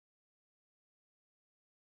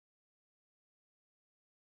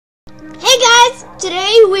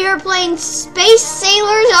today we are playing Space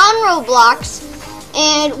Sailors on Roblox,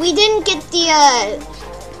 and we didn't get the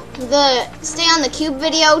Stay on the Cube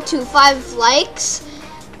video to 5 likes,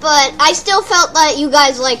 but I still felt that you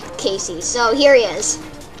guys liked Casey, so here he is.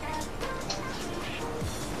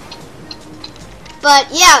 But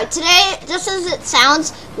yeah, today, just as it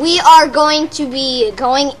sounds, we are going to be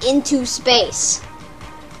going into space.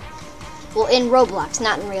 Well, in Roblox,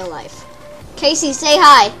 not in real life. Casey, say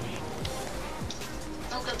hi.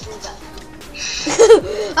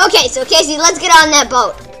 Okay, so Casey, let's get on that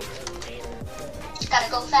boat. Gotta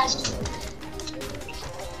go fast.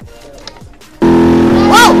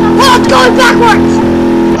 Whoa! Whoa! It's going backwards!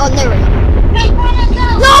 Oh, there we go.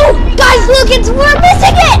 No! Guys, look! We're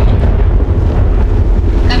missing it!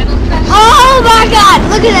 Gotta go fast. Oh my God!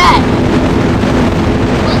 Look at that!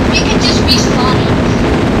 Well, we can just respawn it.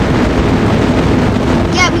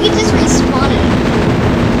 Yeah, we can just respawn it.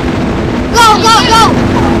 Go! Go! Go!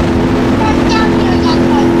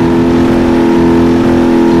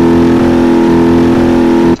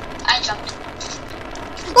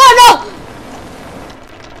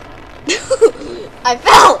 I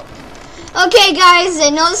fell! Okay, guys,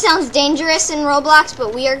 I know this sounds dangerous in Roblox,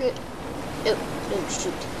 but we are good. Oh,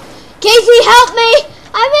 shoot. Casey, help me!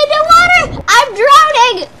 I'm in the water! I'm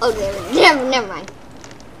drowning! Oh, never mind.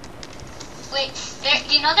 Wait,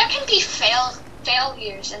 you know there can be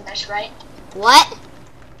failures in this, right? What?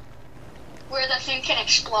 Where the thing can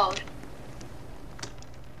explode.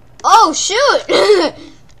 Oh, shoot!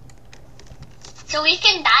 So we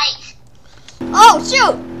can die. Oh,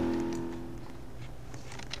 shoot!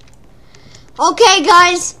 Okay,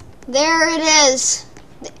 guys, there it is.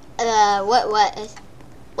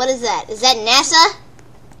 What is that? Is that NASA?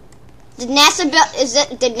 Did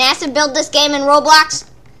NASA build this game in Roblox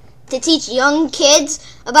to teach young kids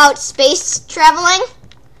about space traveling?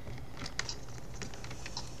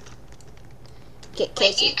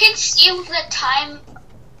 Wait, you can see the time.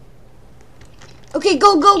 Okay,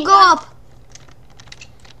 go up.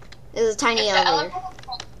 There's a tiny elevator.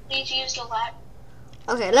 Please use the ladder.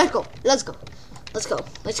 Okay, let's go.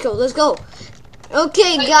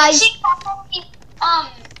 Okay, guys.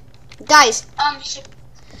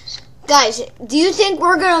 Guys, do you think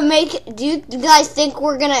we're gonna do you guys think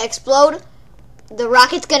we're gonna explode? The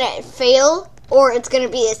rocket's gonna fail, or it's gonna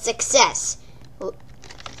be a success? I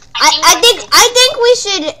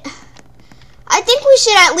think we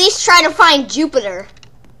should at least try to find Jupiter,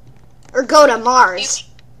 or go to Mars.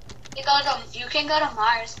 You can go to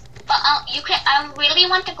Mars. But I really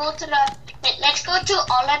want to go to let's go to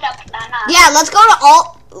all of the planets. Yeah, let's go to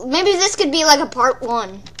all. Maybe this could be like a part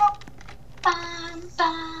 1. Oh!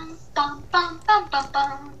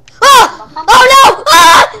 Oh no!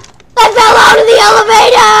 Ah! I fell out of the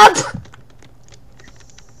elevator!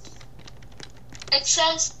 It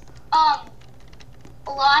says,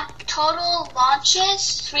 total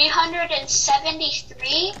launches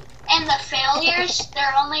 373, and the failures,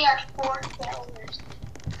 there only are 4 failures.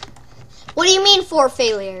 What do you mean 4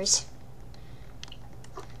 failures?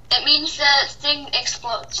 It means the thing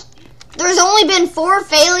explodes. There's only been 4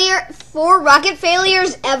 rocket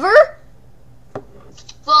failures ever?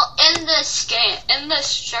 Well, in this game, in this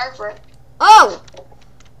server. Oh!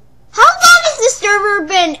 How long has the server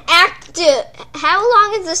been active? How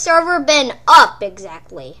long has the server been up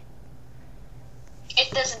exactly?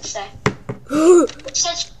 It doesn't say. It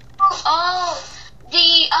says,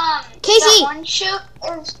 Casey! the one shoot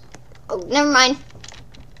is... Oh, never mind.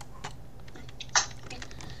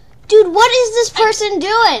 Dude, what is this person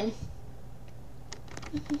doing?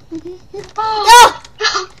 Oh!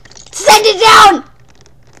 Send it down!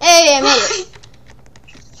 Hey, I made it.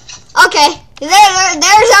 Okay,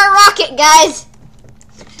 there's our rocket, guys.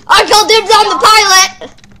 I call dibs on the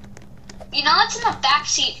pilot. You know it's in the back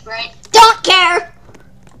seat, right? Don't care.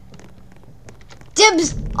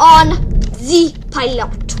 Dibs on the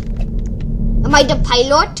pilot. Am I the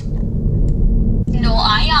pilot? No,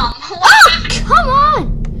 I am. Oh, come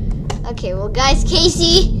on. Okay, well, guys,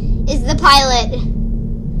 Casey is the pilot.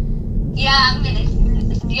 Yeah,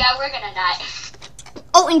 we're gonna die.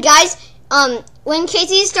 Oh, and guys, when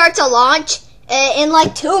Casey starts a launch, in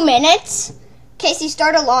like 2 minutes, Casey,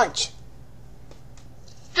 start a launch.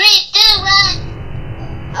 3, 2,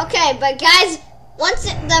 1. Okay, but guys, once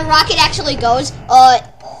the rocket actually goes,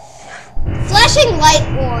 flashing light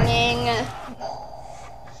warning.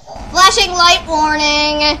 Flashing light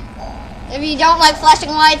warning. If you don't like flashing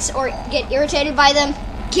lights or get irritated by them,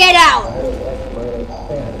 get out.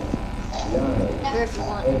 Or if you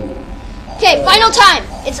want. Okay, final time.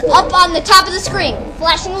 It's up on the top of the screen.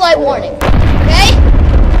 Flashing light warning. Okay?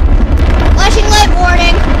 Flashing light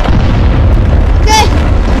warning. Okay.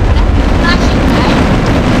 Flashing light.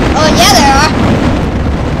 Oh, yeah, there are.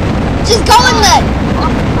 Just go in the...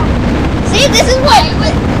 See, this is what...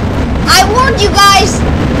 I warned you guys.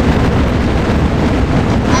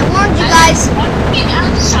 I warned you guys. Walking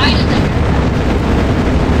outside of there.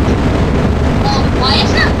 Why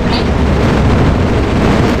is that red?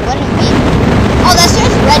 What do you mean? Oh, that's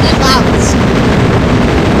just red clouds.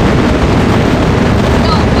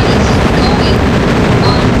 No, what is going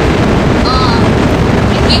on?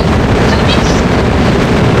 I think something's...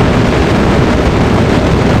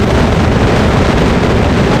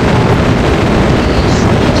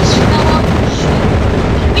 It just fell off the shoe.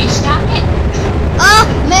 Can we stop it? Oh,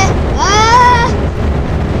 man.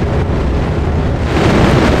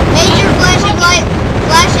 Major flashing light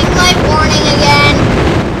warning again.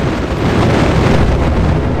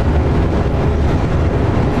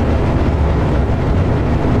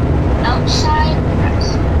 Outside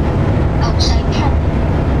cabin.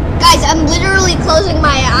 Guys, I'm literally closing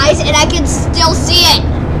my eyes and I can still see it.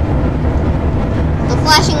 The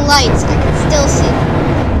flashing lights, I can still see it.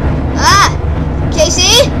 Ah!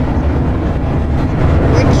 Casey?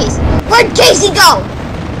 Where'd Casey go?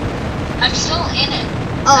 I'm still in it.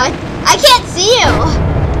 Oh, I can't see you.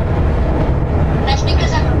 That's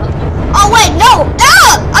because I'm remote. Oh, wait, no!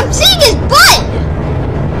 Ah! I'm seeing his butt!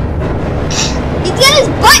 He's got his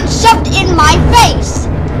butt shoved in my face.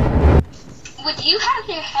 Would you have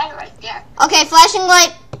your head right there? Okay, flashing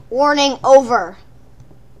light warning over.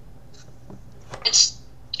 It's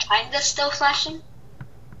kinda still flashing.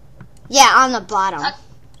 Yeah, on the bottom.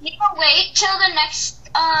 You can wait till the next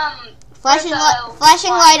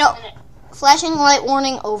Flashing light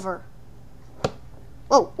warning over.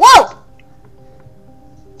 Whoa, whoa!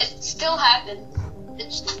 It still happened.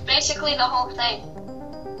 It's basically the whole thing.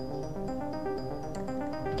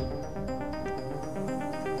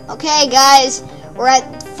 Okay, guys,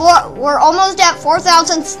 we're almost at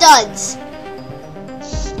 4,000 studs.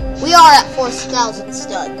 We are at 4,000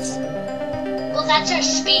 studs. Well, that's our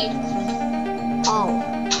speed. Oh.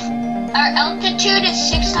 Our altitude is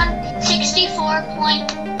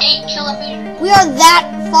 664.8 kilometers. We are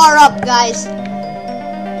that far up, guys.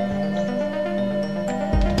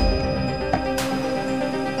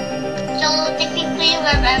 So technically,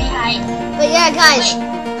 we're very high. But yeah, guys,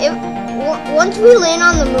 once we land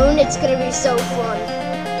on the moon, it's gonna be so fun.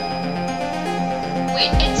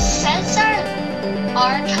 Wait, it says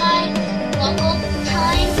our time, local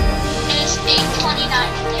time, is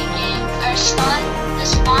 8:29 today, and our the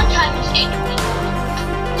spawn time is 8:29.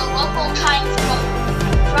 The local time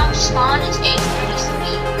from spawn is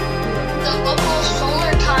 8:33. The local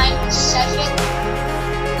solar time is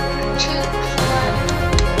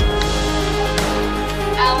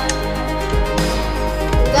 7:24 hours.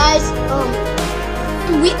 Guys,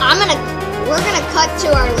 we're gonna cut to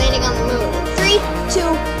our landing on the moon. 3,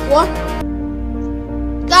 2, 1.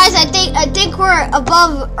 Guys, I think we're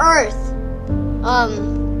above Earth.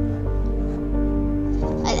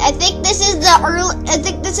 I think this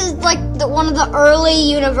is like one of the early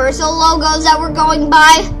Universal logos that we're going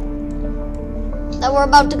by. That we're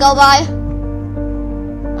about to go by.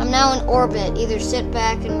 I'm now in orbit. Either sit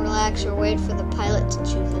back and relax or wait for the pilot to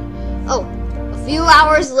choose it. Oh, a few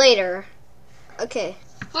hours later. Okay.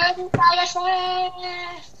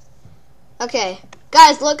 Okay.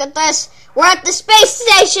 Guys, look at this. We're at the space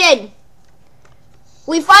station.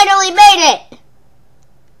 We finally made it.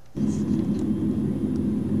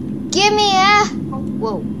 Give me a...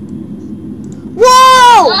 Whoa.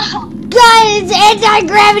 Whoa! Guys, it's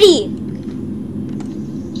anti-gravity.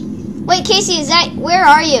 Wait, Casey, is that... Where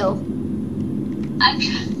are you? I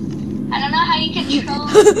don't know how you control...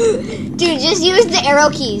 Dude, just use the arrow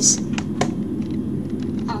keys.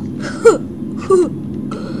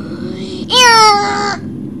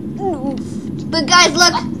 But guys,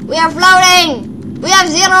 look, we are floating. We have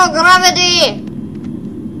 0 gravity.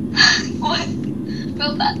 What?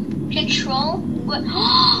 Robot control? What?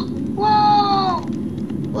 Whoa!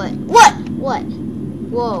 What?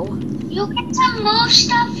 Whoa. You get to move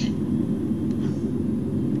stuff?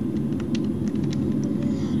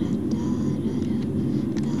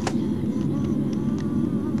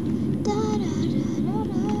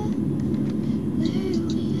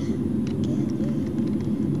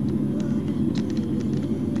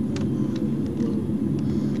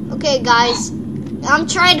 Okay, guys, I'm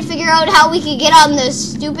trying to figure out how we can get on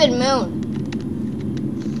this stupid moon.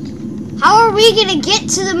 How are we gonna get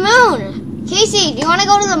to the moon? Casey, do you want to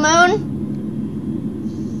go to the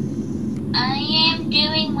moon? I am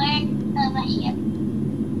doing work over here.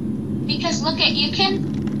 Because look at you can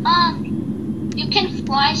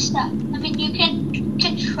fly stuff. I mean, you can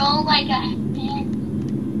control like a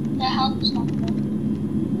the help is not good.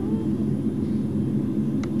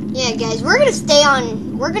 Yeah, guys, we're gonna stay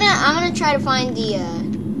on. I'm gonna try to find the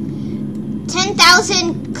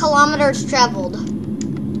 10,000 kilometers traveled.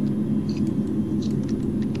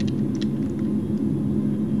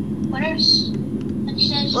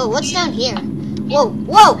 Whoa, what's down here? Whoa,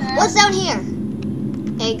 what's down here?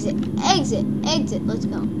 Exit, exit, exit. Let's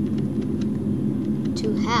go.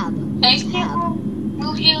 To have. Exit will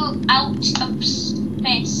move you out of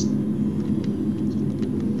space.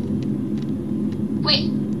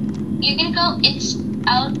 Wait, you're gonna go? It's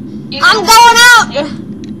out. I'm going out.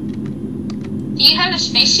 Do you have a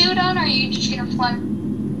spacesuit on, or are you just gonna fly?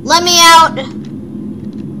 Let me out.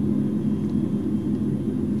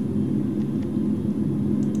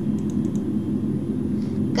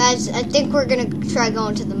 Guys, I think we're gonna try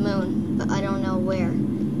going to the moon, but I don't know where.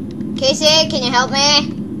 Casey, can you help me?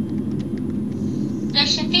 There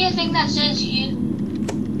should be a thing that says you.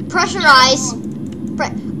 Pressurize.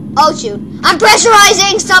 Oh shoot. I'm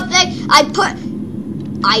pressurizing something. I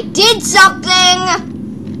did something.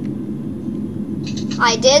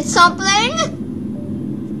 I did something.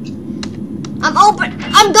 I'm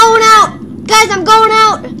going out. Guys, I'm going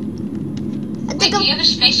out. Wait, do you have a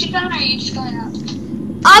spacesuit on, or are you just going out?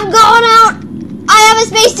 I'm going out! I have a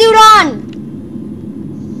spacesuit on!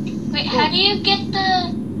 Wait, how do you get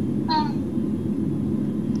the,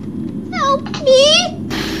 Help me!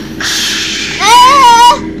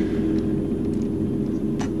 Ah!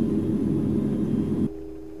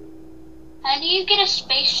 How do you get a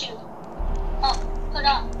spacesuit? Oh, put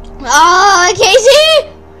on.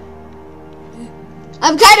 Casey?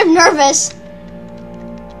 I'm kind of nervous.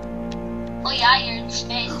 Oh yeah, you're in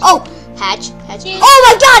space. Oh, hatch. Yeah. Oh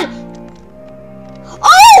my god!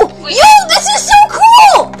 Oh! Wait. Yo, this is so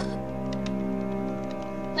cool!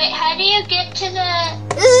 Wait, how do you get to the...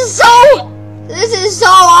 This is so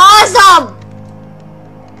awesome!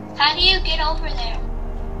 How do you get over there?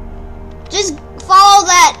 Just follow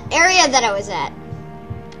that area that I was at.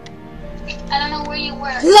 I don't know where you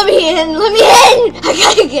were. Let me in! I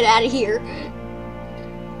gotta get out of here.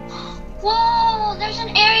 Whoa, there's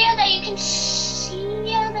an area that you can see.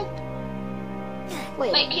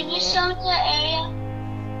 Wait, can you show me the area?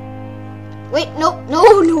 Wait, no.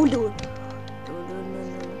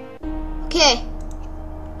 Okay.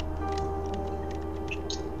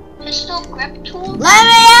 Pistol grip tool? Let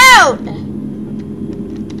me out!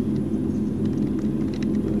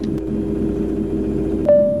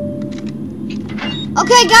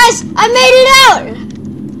 Okay, guys, I made it out!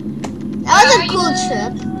 That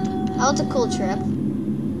was a cool trip.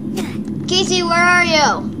 Casey, where are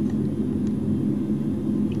you?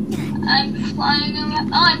 I'm flying around.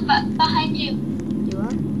 Oh, I'm behind you. You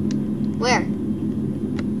are? Where?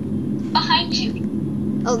 Behind you.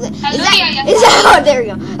 Oh, is that? Oh, there we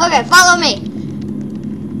go. Okay, follow me.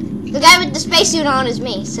 The guy with the spacesuit on is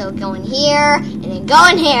me. So go in here, and then go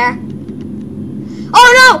in here.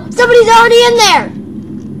 Oh no! Somebody's already in there!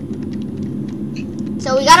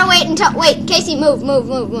 So we gotta wait until... Wait, Casey, move.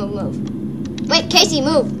 Wait, Casey,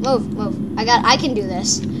 move. I can do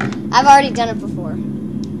this. I've already done it before.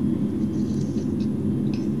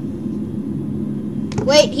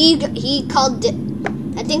 Wait, he called...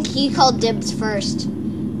 I think he called dibs first.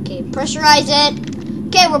 Okay, pressurize it.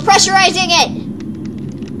 Okay, we're pressurizing it.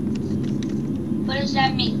 What does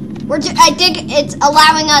that mean? I think it's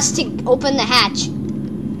allowing us to open the hatch.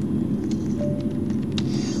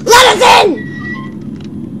 Let us in!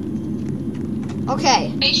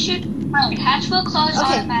 Okay. Spacesuit mode. Hatch will close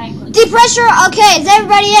automatically. Depressure. Okay, is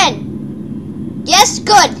everybody in? Yes,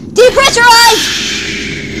 good. Depressurize.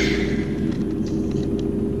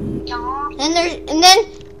 And then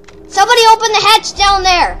somebody open the hatch down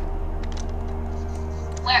there.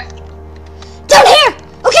 Where? Down here.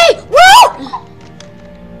 Okay, we're out.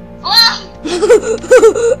 Whoa!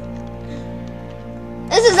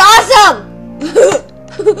 This is awesome.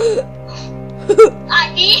 I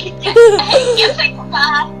need to give it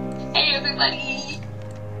back. Hey everybody.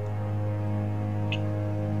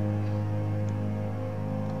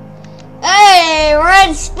 Hey, we're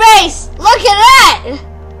in space. Look at that.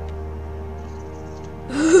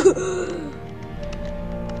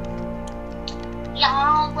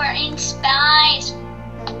 Y'all, we're in space.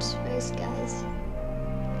 We're in space, guys.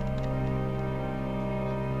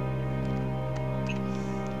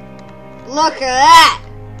 Look at that.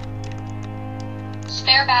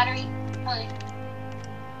 Spare battery. Oh,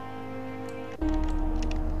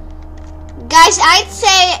 guys, I'd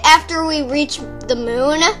say after we reach the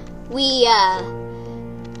moon,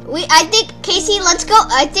 I think, Casey, let's go.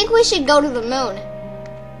 I think we should go to the moon.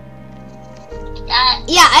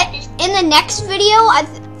 Yeah, in the next video,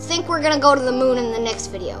 think we're gonna go to the moon in the next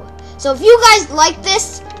video. So if you guys like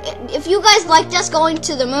this, if you guys liked us going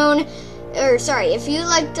to the moon, or sorry, if you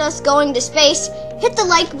liked us going to space, hit the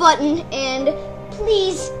like button and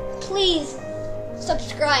please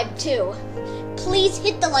subscribe too. Please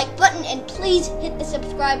hit the like button and please hit the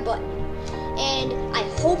subscribe button. And I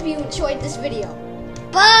hope you enjoyed this video.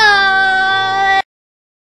 Bye!